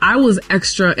I was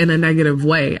extra in a negative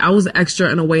way. I was extra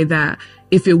in a way that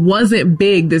if it wasn't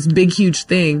big, this big, huge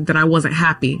thing, then I wasn't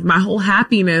happy. My whole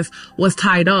happiness was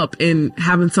tied up in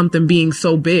having something being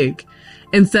so big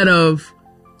instead of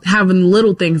having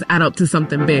little things add up to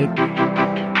something big.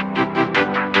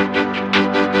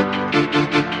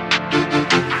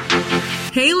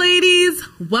 Hey ladies,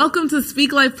 welcome to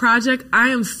Speak Life Project. I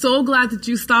am so glad that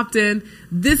you stopped in.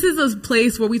 This is a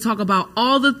place where we talk about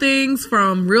all the things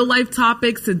from real life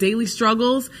topics to daily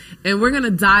struggles, and we're going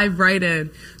to dive right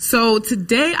in. So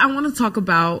today I want to talk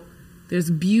about there's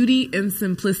beauty in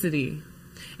simplicity.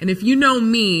 And if you know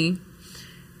me,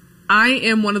 I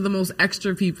am one of the most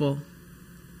extra people.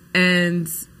 And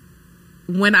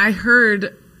when I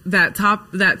heard that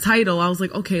title, I was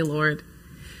like, okay, Lord,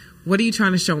 what are you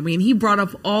trying to show me? And he brought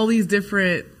up all these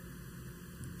different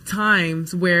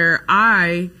times where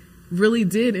I really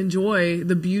did enjoy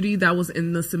the beauty that was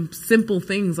in the simple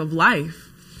things of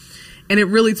life. And it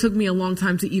really took me a long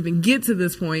time to even get to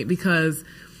this point because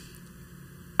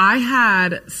I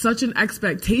had such an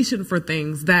expectation for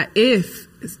things that if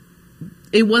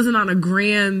it wasn't on a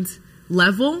grand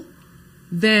level,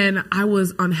 then I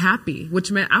was unhappy,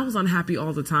 which meant I was unhappy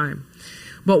all the time.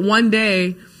 But one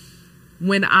day,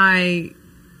 when I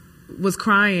was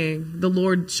crying, the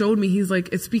Lord showed me, he's like,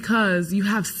 it's because you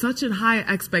have such a high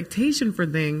expectation for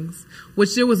things,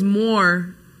 which there was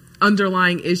more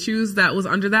underlying issues that was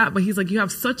under that. But he's like, you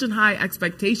have such a high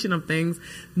expectation of things.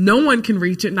 No one can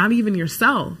reach it, not even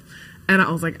yourself. And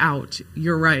I was like, ouch,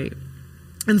 you're right.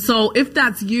 And so if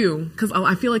that's you, because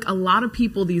I feel like a lot of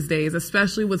people these days,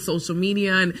 especially with social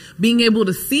media and being able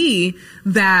to see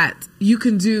that you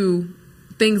can do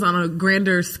things on a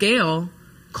grander scale,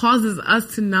 causes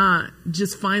us to not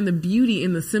just find the beauty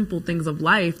in the simple things of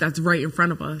life that's right in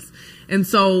front of us. And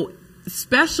so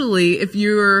especially if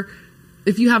you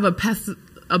have a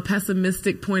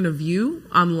pessimistic point of view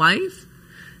on life,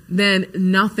 then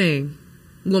nothing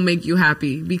will make you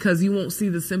happy because you won't see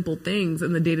the simple things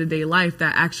in the day-to-day life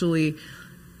that actually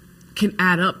can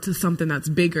add up to something that's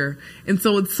bigger. And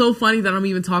so it's so funny that I'm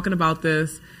even talking about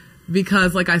this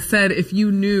because, like I said, if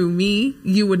you knew me,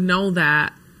 you would know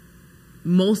that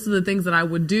most of the things that I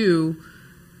would do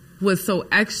was so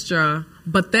extra.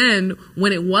 But then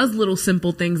when it was little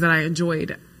simple things that I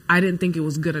enjoyed, I didn't think it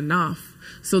was good enough.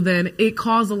 So then it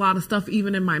caused a lot of stuff,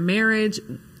 even in my marriage,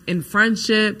 in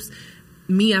friendships,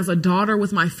 me as a daughter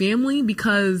with my family,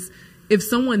 because if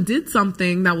someone did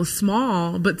something that was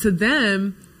small, but to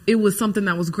them, it was something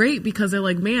that was great because they're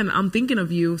like, man, I'm thinking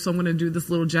of you, so I'm going to do this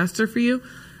little gesture for you.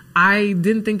 I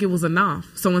didn't think it was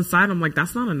enough. So inside, I'm like,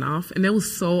 that's not enough. And it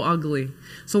was so ugly.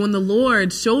 So when the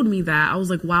Lord showed me that, I was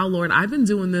like, wow, Lord, I've been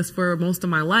doing this for most of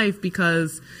my life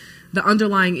because the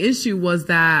underlying issue was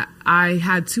that I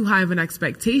had too high of an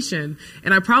expectation.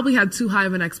 And I probably had too high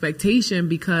of an expectation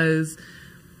because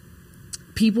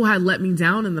people had let me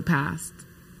down in the past.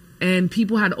 And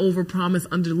people had overpromised,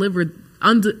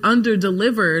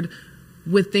 under-delivered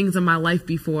with things in my life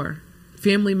before.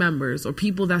 Family members or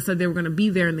people that said they were going to be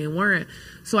there and they weren't.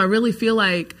 So I really feel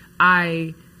like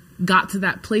I got to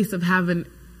that place of having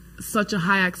such a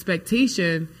high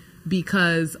expectation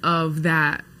because of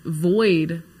that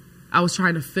void I was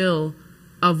trying to fill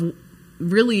of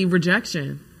really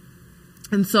rejection.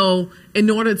 And so in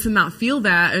order to not feel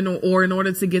that or in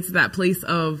order to get to that place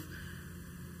of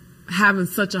having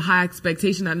such a high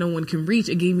expectation that no one can reach,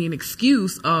 it gave me an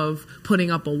excuse of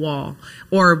putting up a wall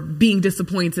or being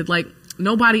disappointed. Like,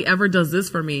 nobody ever does this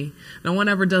for me. No one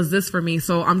ever does this for me.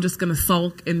 So I'm just going to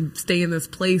sulk and stay in this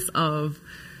place of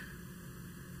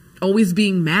always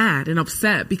being mad and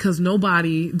upset because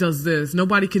nobody does this.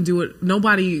 Nobody can do it.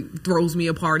 Nobody throws me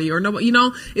a party or nobody,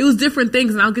 it was different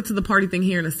things. And I'll get to the party thing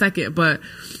here in a second, but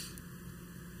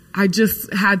I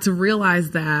just had to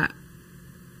realize that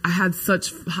I had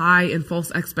such high and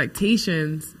false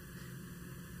expectations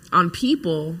on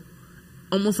people,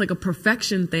 almost like a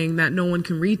perfection thing that no one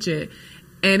can reach it.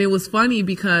 And it was funny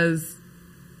because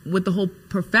with the whole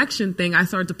perfection thing, I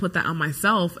started to put that on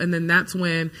myself. And then that's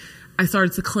when I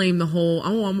started to claim the whole,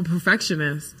 oh, I'm a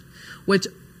perfectionist, which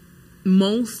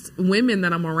most women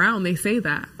that I'm around, they say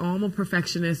that, oh, I'm a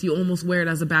perfectionist. You almost wear it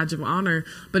as a badge of honor.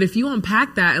 But if you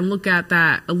unpack that and look at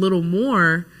that a little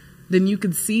more, then you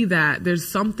can see that there's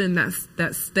something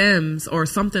that stems or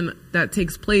something that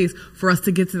takes place for us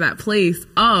to get to that place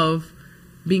of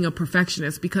being a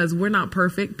perfectionist, because we're not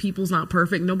perfect. People's not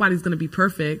perfect. Nobody's going to be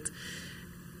perfect.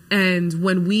 And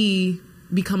when we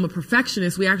become a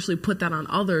perfectionist, we actually put that on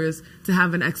others to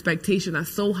have an expectation that's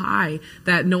so high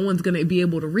that no one's going to be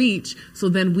able to reach. So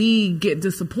then we get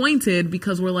disappointed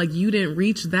because we're like, you didn't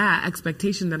reach that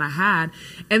expectation that I had.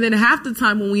 And then half the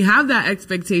time when we have that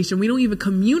expectation, we don't even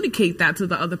communicate that to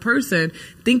the other person,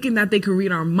 thinking that they can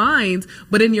read our minds.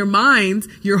 But in your mind,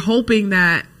 you're hoping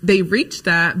that they reach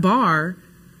that bar.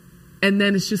 And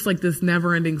then it's just like this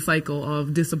never ending cycle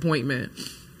of disappointment.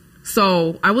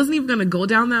 So I wasn't even going to go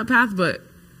down that path, but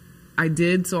I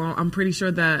did. So I'm pretty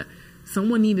sure that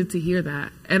someone needed to hear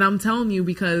that. And I'm telling you,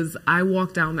 because I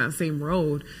walked down that same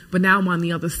road, but now I'm on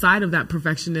the other side of that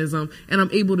perfectionism, and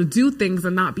I'm able to do things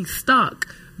and not be stuck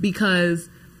because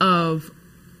of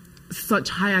such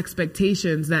high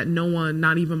expectations that no one,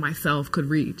 not even myself, could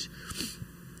reach.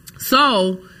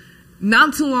 So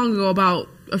not too long ago, about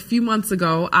a few months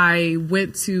ago, I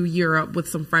went to Europe with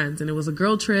some friends, and it was a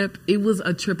girl trip. It was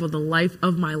a trip of the life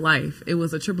of my life. It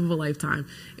was a trip of a lifetime.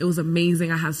 It was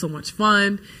amazing. I had so much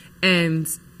fun, and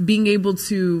being able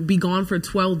to be gone for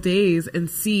 12 days and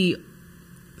see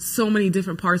so many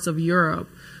different parts of Europe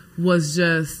was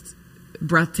just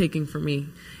breathtaking for me.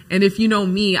 And if you know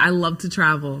me, I love to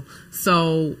travel.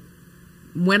 So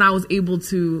when I was able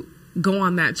to go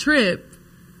on that trip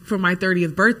for my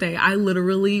 30th birthday, I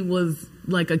literally was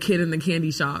like a kid in the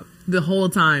candy shop the whole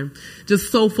time,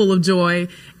 just so full of joy.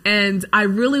 And I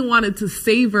really wanted to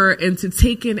savor and to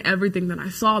take in everything that I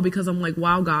saw, because I'm like,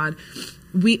 wow, God,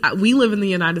 we live in the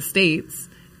United States.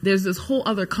 There's this whole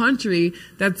other country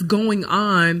that's going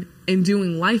on and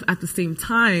doing life at the same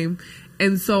time.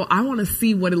 And so I want to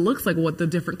see what it looks like, what the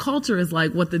different culture is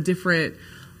like, what the different,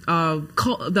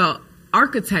 the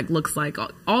architect looks like,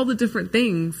 all the different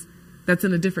things that's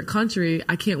in a different country.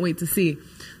 I can't wait to see.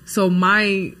 So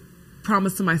my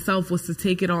promise to myself was to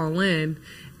take it all in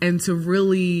and to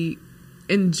really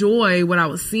enjoy what I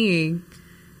was seeing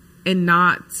and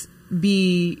not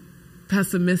be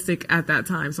pessimistic at that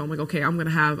time. So I'm like, okay, I'm going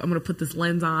to put this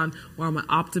lens on where I'm an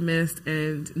optimist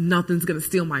and nothing's going to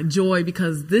steal my joy,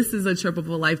 because this is a trip of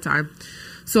a lifetime.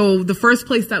 So the first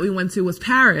place that we went to was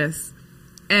Paris.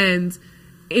 And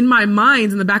in my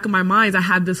mind, in the back of my mind, I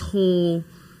had this whole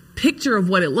picture of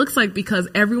what it looks like, because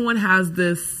everyone has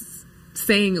this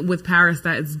saying with Paris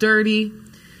that it's dirty,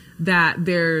 that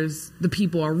the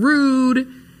people are rude,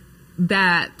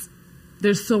 that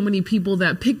there's so many people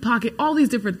that pickpocket, all these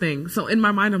different things. So in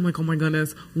my mind, I'm like, oh my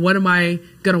goodness, what am I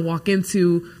going to walk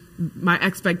into? My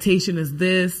expectation is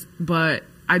this, but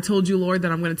I told you, Lord,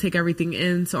 that I'm going to take everything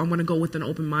in. So I'm going to go with an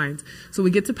open mind. So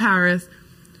we get to Paris.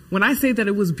 When I say that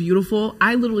it was beautiful,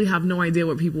 I literally have no idea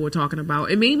what people were talking about.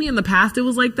 And maybe in the past it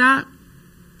was like that,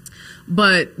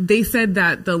 but they said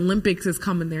that the Olympics is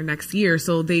coming there next year,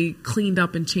 so they cleaned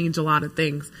up and changed a lot of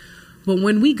things. But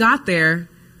when we got there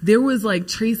was like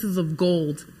traces of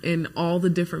gold in all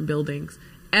the different buildings.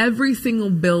 Every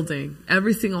single building,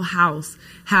 every single house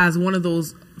has one of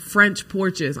those French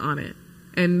porches on it.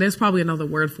 And there's probably another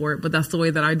word for it, but that's the way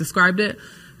that I described it.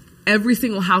 Every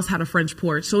single house had a French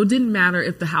porch. So it didn't matter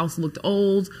if the house looked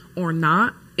old or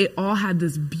not. It all had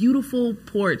this beautiful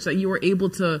porch that you were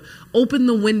able to open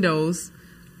the windows.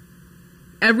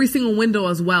 Every single window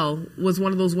as well was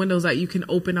one of those windows that you can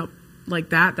open up like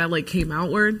that like came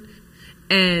outward.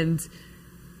 And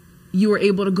you were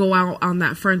able to go out on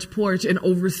that French porch and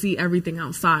oversee everything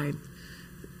outside.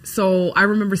 So I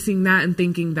remember seeing that and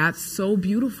thinking, that's so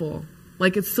beautiful.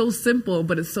 Like, it's so simple,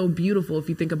 but it's so beautiful if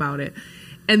you think about it.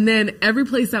 And then every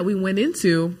place that we went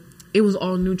into, it was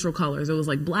all neutral colors. It was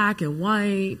like black and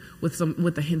white with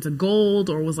a hint of gold,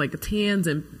 or it was like tans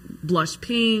and blush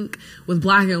pink with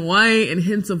black and white and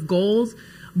hints of gold.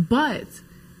 But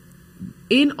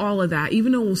in all of that,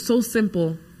 even though it was so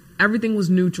simple, everything was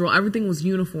neutral, everything was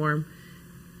uniform,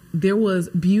 there was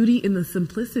beauty in the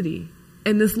simplicity.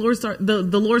 And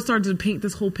the Lord started to paint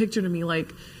this whole picture to me,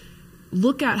 like,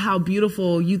 look at how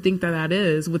beautiful you think that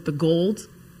is with the gold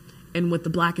and with the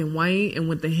black and white and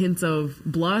with the hints of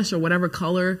blush or whatever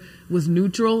color was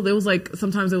neutral. There was like,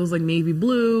 sometimes it was like navy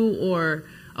blue or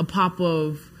a pop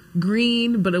of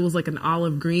green, but it was like an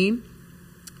olive green.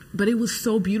 But it was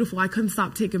so beautiful. I couldn't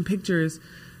stop taking pictures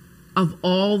of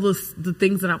all the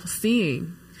things that I was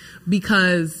seeing,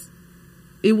 because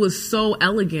it was so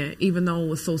elegant, even though it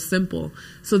was so simple.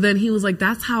 So then he was like,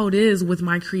 that's how it is with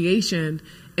my creation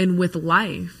and with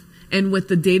life and with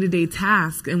the day-to-day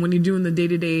task. And when you're doing the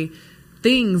day-to-day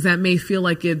things that may feel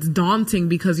like it's daunting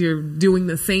because you're doing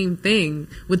the same thing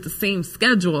with the same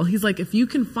schedule, he's like, if you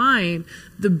can find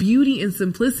the beauty and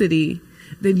simplicity,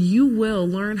 then you will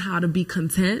learn how to be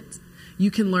content. You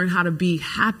can learn how to be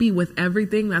happy with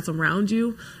everything that's around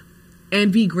you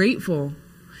and be grateful.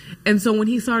 And so when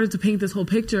he started to paint this whole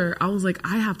picture, I was like,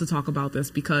 I have to talk about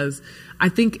this, because I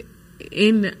think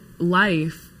in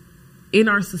life, in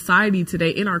our society today,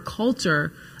 in our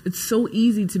culture, it's so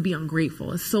easy to be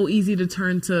ungrateful. It's so easy to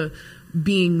turn to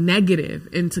being negative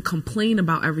and to complain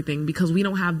about everything because we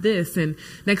don't have this. And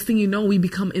next thing you know, we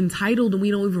become entitled and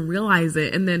we don't even realize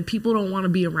it. And then people don't want to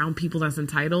be around people that's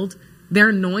entitled. They're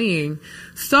annoying.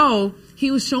 So he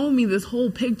was showing me this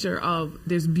whole picture of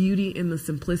there's beauty in the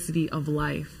simplicity of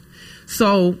life.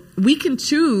 So we can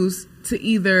choose to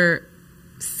either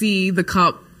see the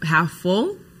cup half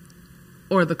full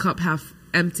or the cup half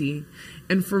empty.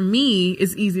 And for me,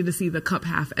 it's easy to see the cup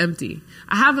half empty.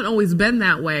 I haven't always been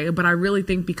that way, but I really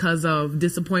think because of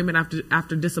disappointment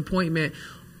after disappointment,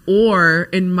 or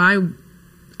in my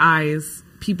eyes,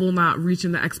 people not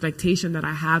reaching the expectation that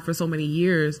I had for so many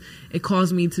years, it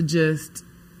caused me to just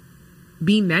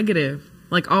be negative.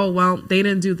 Like, oh, well, they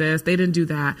didn't do this, they didn't do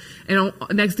that. And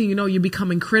next thing you know, you're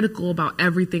becoming critical about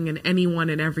everything and anyone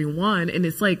and everyone. And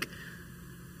it's like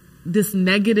this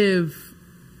negative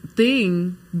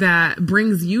thing that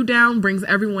brings you down, brings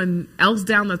everyone else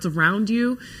down that's around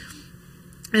you.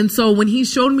 And so when he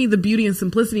showed me the beauty and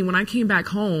simplicity, when I came back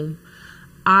home,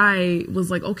 I was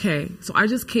like, okay, so I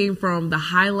just came from the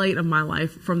highlight of my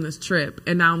life from this trip,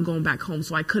 and now I'm going back home.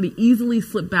 So I could have easily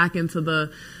slipped back into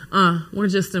the, we're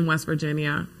just in West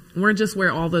Virginia. We're just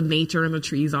where all the nature and the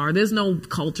trees are. There's no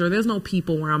culture. There's no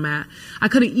people where I'm at. I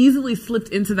could have easily slipped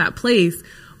into that place,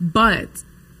 but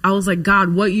I was like,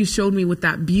 God, what you showed me with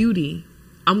that beauty,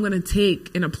 I'm going to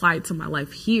take and apply it to my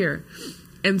life here.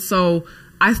 And so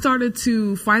I started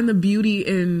to find the beauty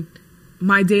in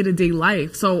my day-to-day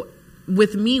life. So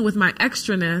with me, with my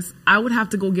extraness, I would have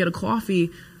to go get a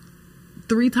coffee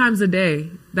 3 times a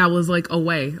day that was like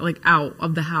away, like out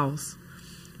of the house.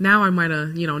 Now I might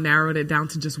have, narrowed it down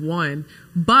to just one,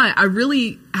 but I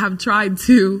really have tried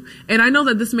to, and I know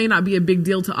that this may not be a big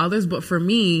deal to others, but for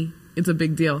me, it's a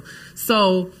big deal.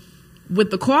 So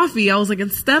with the coffee, I was like,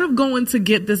 instead of going to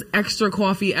get this extra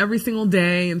coffee every single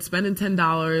day and spending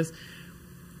 $10,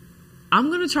 I'm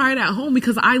going to try it at home,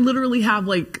 because I literally have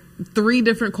like 3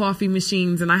 different coffee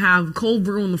machines, and I have cold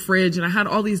brew in the fridge, and I had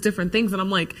all these different things. And I'm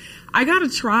like, I got to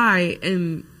try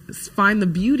and find the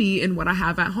beauty in what I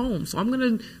have at home. So I'm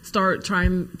going to start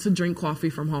trying to drink coffee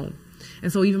from home.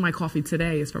 And so even my coffee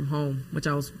today is from home, which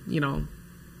I was,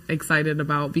 excited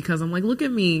about, because I'm like, look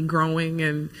at me growing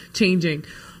and changing.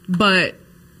 But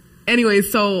anyway,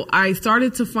 so I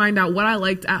started to find out what I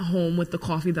liked at home with the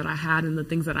coffee that I had and the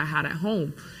things that I had at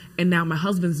home. And now my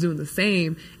husband's doing the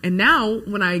same. And now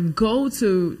when I go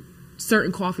to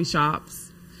certain coffee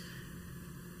shops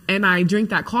and I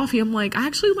drink that coffee, I'm like, I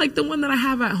actually like the one that I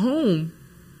have at home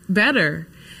better.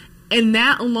 And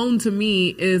that alone to me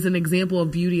is an example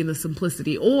of beauty in the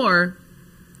simplicity. Or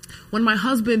when my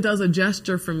husband does a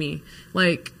gesture for me,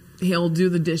 like he'll do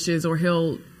the dishes or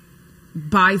he'll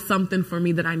buy something for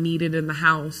me that I needed in the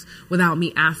house without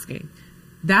me asking.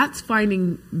 That's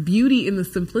finding beauty in the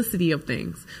simplicity of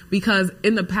things. Because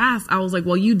in the past, I was like,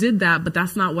 well, you did that, but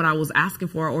that's not what I was asking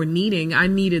for or needing. I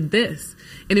needed this,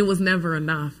 and it was never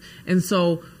enough. And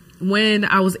so when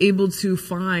I was able to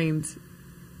find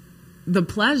the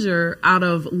pleasure out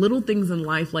of little things in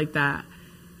life like that,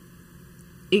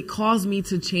 it caused me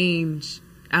to change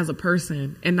as a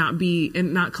person and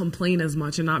not complain as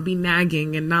much and not be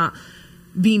nagging and not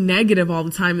be negative all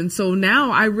the time. And so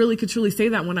now I really could truly say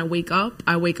that when I wake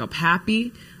up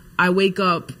happy. I wake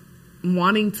up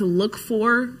wanting to look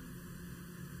for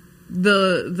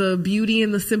the beauty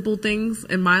in the simple things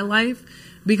in my life.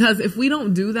 Because if we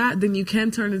don't do that, then you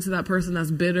can turn into that person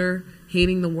that's bitter,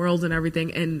 hating the world and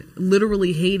everything, and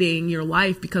literally hating your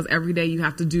life because every day you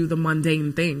have to do the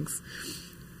mundane things.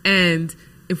 And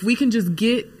if we can just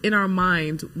get in our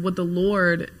mind what the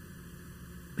Lord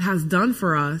has done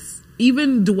for us,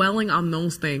 even dwelling on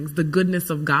those things, the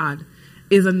goodness of God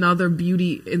is another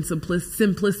beauty in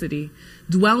simplicity.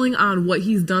 Dwelling on what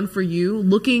he's done for you,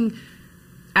 looking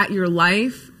at your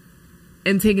life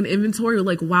and taking inventory, you're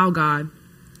like, wow, God,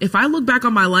 if I look back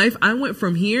on my life, I went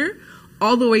from here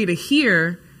all the way to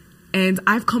here, and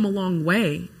I've come a long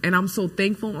way, and I'm so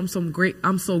thankful. I'm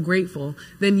so grateful.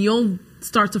 Then you'll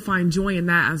start to find joy in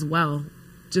that as well.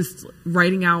 Just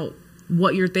writing out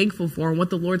what you're thankful for and what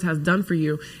the Lord has done for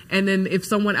you. And then if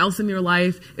someone else in your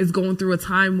life is going through a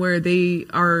time where they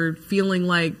are feeling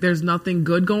like there's nothing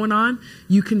good going on,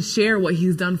 you can share what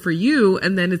he's done for you,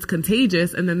 and then it's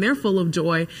contagious, and then they're full of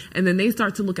joy, and then they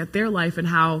start to look at their life and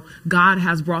how God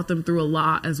has brought them through a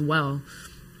lot as well.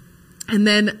 And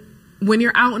then when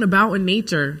you're out and about in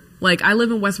nature, like I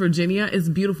live in West Virginia, it's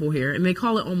beautiful here, and they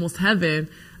call it almost heaven.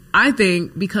 I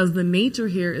think because the nature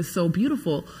here is so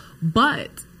beautiful, but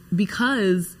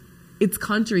because it's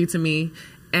country to me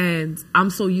and I'm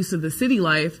so used to the city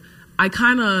life, I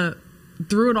kind of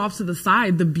threw it off to the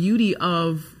side, the beauty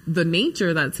of the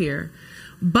nature that's here.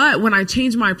 But when I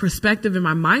changed my perspective and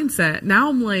my mindset, now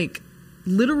I'm like,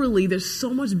 literally, there's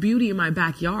so much beauty in my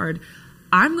backyard.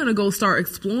 I'm going to go start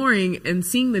exploring and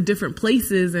seeing the different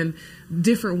places and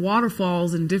different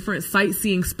waterfalls and different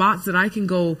sightseeing spots that I can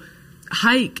go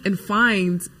hike and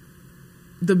find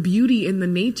the beauty in the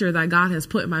nature that God has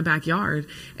put in my backyard.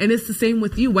 And it's the same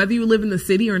with you, whether you live in the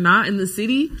city or not in the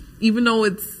city, even though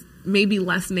it's maybe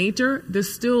less nature,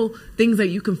 there's still things that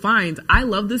you can find. I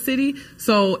love the city.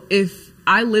 So if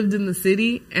I lived in the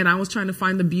city and I was trying to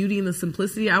find the beauty and the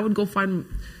simplicity, I would go find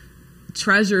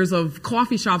treasures of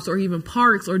coffee shops or even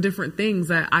parks or different things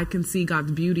that I can see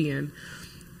God's beauty in.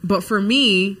 But for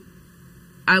me,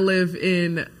 I live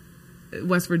in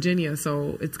West Virginia,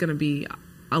 so it's going to be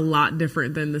a lot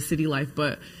different than the city life.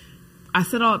 But I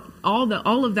said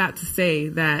all of that to say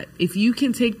that if you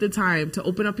can take the time to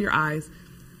open up your eyes,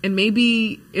 and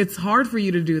maybe it's hard for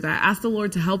you to do that, ask the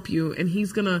Lord to help you, and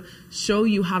he's going to show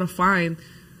you how to find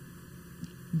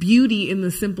beauty in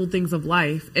the simple things of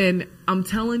life. And I'm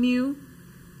telling you,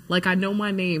 like I know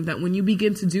my name, that when you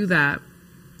begin to do that,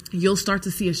 you'll start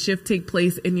to see a shift take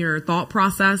place in your thought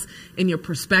process, in your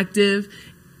perspective,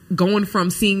 going from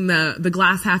seeing the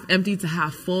glass half empty to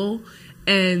half full.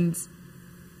 And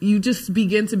you just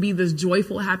begin to be this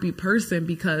joyful, happy person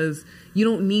because you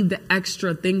don't need the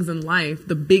extra things in life,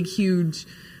 the big, huge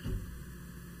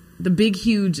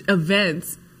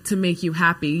events to make you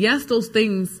happy. Yes, those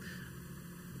things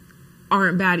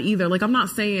aren't bad either. Like, I'm not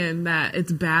saying that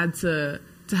it's bad to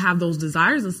have those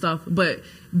desires and stuff, but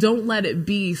don't let it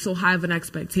be so high of an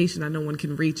expectation that no one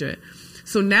can reach it.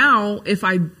 So now if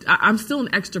I'm still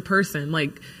an extra person,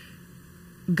 like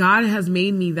God has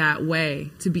made me that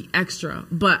way to be extra,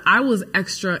 but I was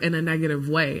extra in a negative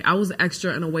way. I was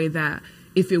extra in a way that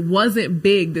if it wasn't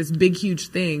big, this big, huge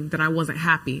thing, then I wasn't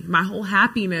happy. My whole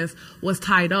happiness was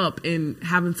tied up in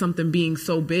having something being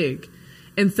so big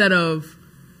instead of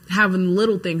having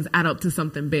little things add up to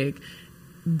something big.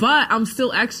 But I'm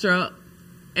still extra.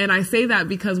 And I say that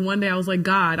because one day I was like,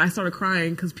 God, I started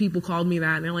crying because people called me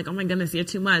that. And they're like, oh my goodness, you're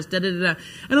too much. Da, da, da, da.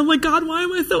 And I'm like, God, why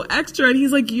am I so extra? And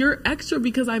he's like, you're extra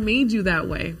because I made you that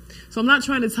way. So I'm not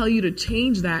trying to tell you to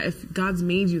change that if God's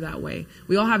made you that way.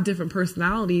 We all have different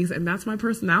personalities, and that's my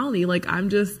personality. Like, I'm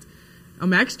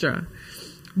extra.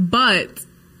 But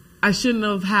I shouldn't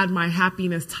have had my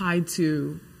happiness tied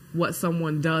to what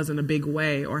someone does in a big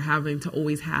way or having to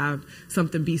always have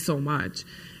something be so much.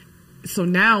 So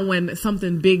now when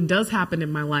something big does happen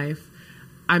in my life,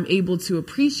 I'm able to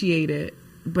appreciate it,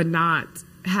 but not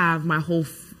have my whole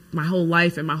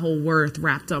life and my whole worth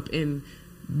wrapped up in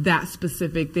that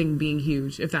specific thing being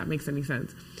huge, if that makes any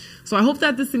sense. So I hope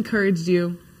that this encouraged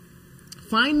you.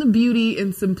 Find the beauty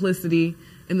in simplicity,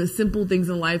 in the simple things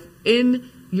in life,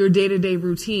 in your day-to-day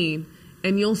routine,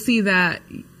 and you'll see that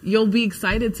you'll be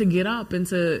excited to get up and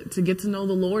to get to know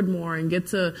the Lord more and get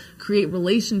to create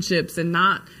relationships and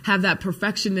not have that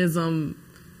perfectionism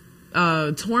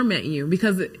torment you,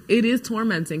 because it is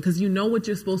tormenting, because you know what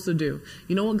you're supposed to do.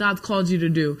 You know what God's called you to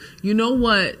do. You know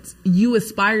what you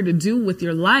aspire to do with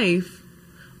your life.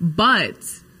 But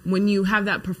when you have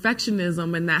that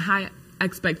perfectionism and that high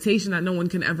expectation that no one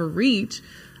can ever reach,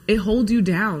 it holds you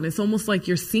down. It's almost like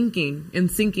you're sinking in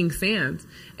sinking sand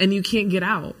and you can't get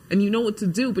out, and you know what to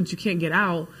do, but you can't get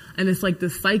out. And it's like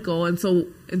this cycle. And so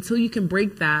until you can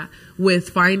break that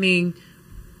with finding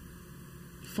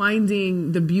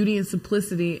the beauty and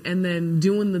simplicity, and then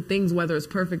doing the things, whether it's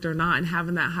perfect or not, and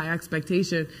having that high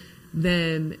expectation,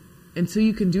 then until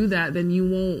you can do that, then you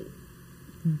won't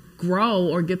grow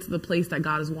or get to the place that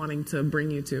God is wanting to bring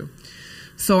you to.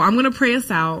 So I'm going to pray us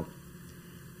out.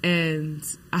 And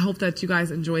I hope that you guys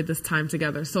enjoyed this time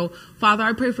together. So, Father,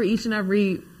 I pray for each and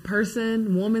every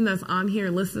person, woman that's on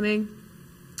here listening.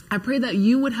 I pray that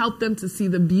you would help them to see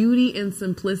the beauty and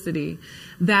simplicity,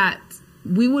 that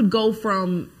we would go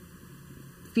from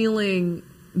feeling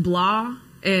blah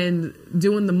and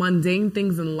doing the mundane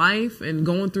things in life and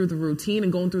going through the routine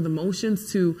and going through the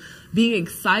motions to being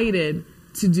excited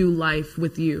to do life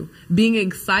with you, being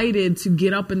excited to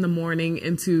get up in the morning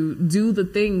and to do the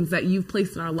things that you've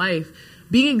placed in our life,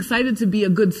 being excited to be a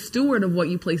good steward of what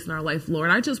you placed in our life,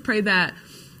 Lord. I just pray that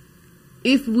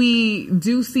if we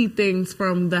do see things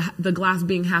from the glass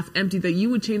being half empty, that you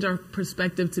would change our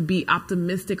perspective to be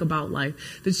optimistic about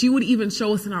life, that you would even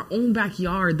show us in our own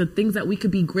backyard the things that we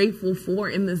could be grateful for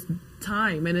in this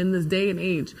time and in this day and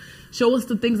age. Show us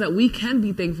the things that we can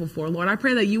be thankful for, Lord. I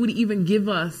pray that you would even give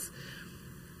us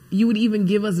you would even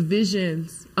give us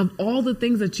visions of all the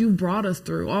things that you brought us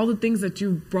through, all the things that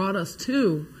you brought us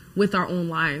to with our own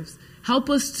lives. Help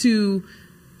us to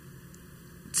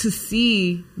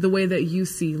see the way that you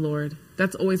see, Lord.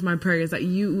 That's always my prayer, is that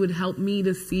you would help me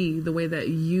to see the way that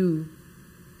you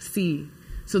see,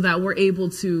 so that we're able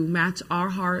to match our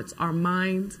hearts, our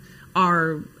minds,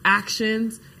 our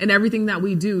actions, and everything that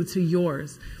we do to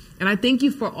yours. And I thank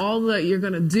you for all that you're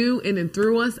going to do in and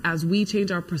through us as we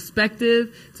change our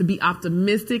perspective to be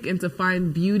optimistic and to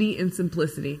find beauty in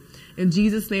simplicity. In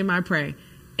Jesus' name I pray.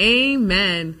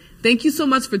 Amen. Thank you so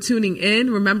much for tuning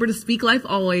in. Remember to speak life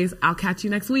always. I'll catch you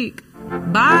next week.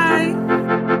 Bye.